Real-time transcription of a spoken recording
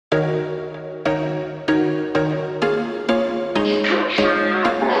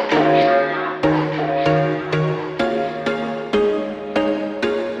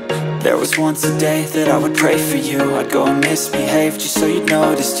once a day that I would pray for you. I'd go and misbehave just so you'd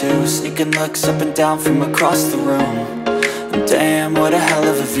notice too. Sneaking looks up and down from across the room. And damn, what a hell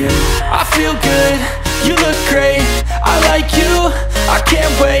of a view. I feel good, you look great, I like you, I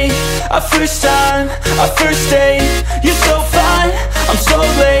can't wait. A first time, a first date, you're so fine, I'm so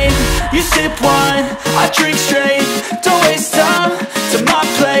late. You sip wine, I drink straight. Don't waste time to my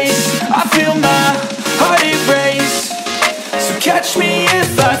place. I feel my heart erase. So catch me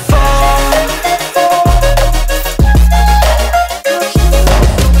if I fall.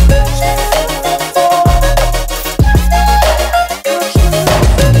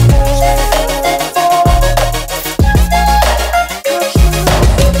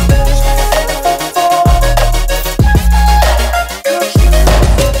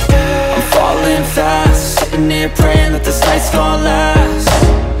 Praying that this night's gonna last.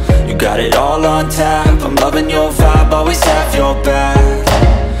 You got it all on tap, I'm loving your vibe, always have your back.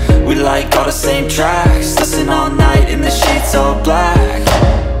 We like all the same tracks, listen all night in the sheets all black.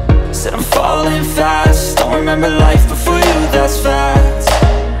 Said I'm falling fast, don't remember life before you, that's fact.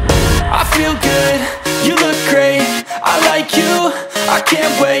 I feel good, you look great, I like you, I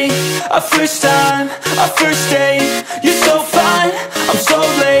can't wait. A first time, a first date, you're so fine, I'm so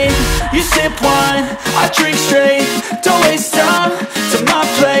late. You sip wine, I drink straight. Don't waste time to my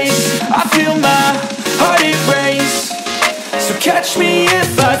place. I feel my heart erase. So catch me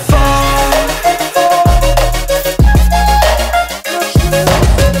if I fall.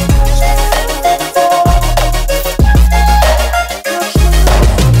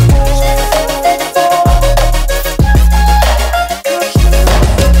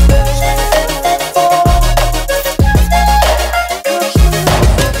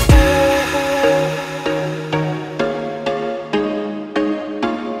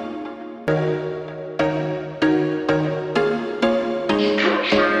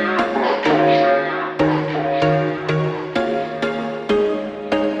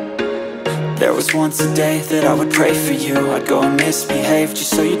 There was once a day that I would pray for you. I'd go and misbehave just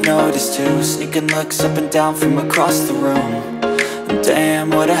so you'd notice too. Sneaking looks up and down from across the room. And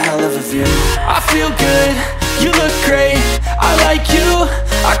damn, what a hell of a view. I feel good, you look great, I like you,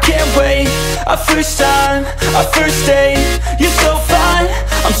 I can't wait. A first time, a first date, you're so fine,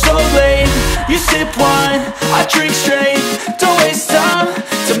 I'm so late. You sip wine, I drink straight. Don't waste time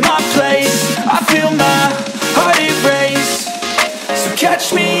to my place. I feel my heart erase. So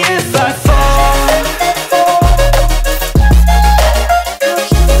catch me if I fall.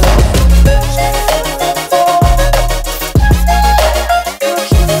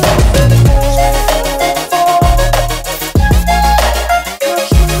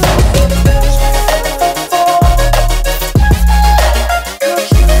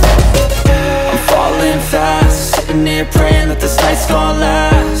 Praying that this night's gonna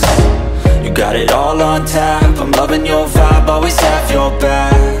last. You got it all on tap, I'm loving your vibe, always have your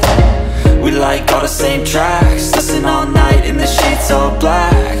back. We like all the same tracks, listen all night in the sheets all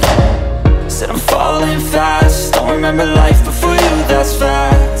black. Said I'm falling fast, don't remember life before you, that's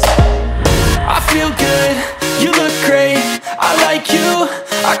fact. I feel good, you look great, I like you,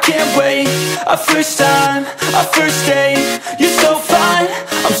 I can't wait. A first time, a first date, you're so fine,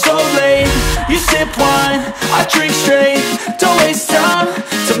 I'm so late. You sip wine, I drink straight. Don't waste time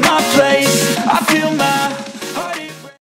to my place. I feel my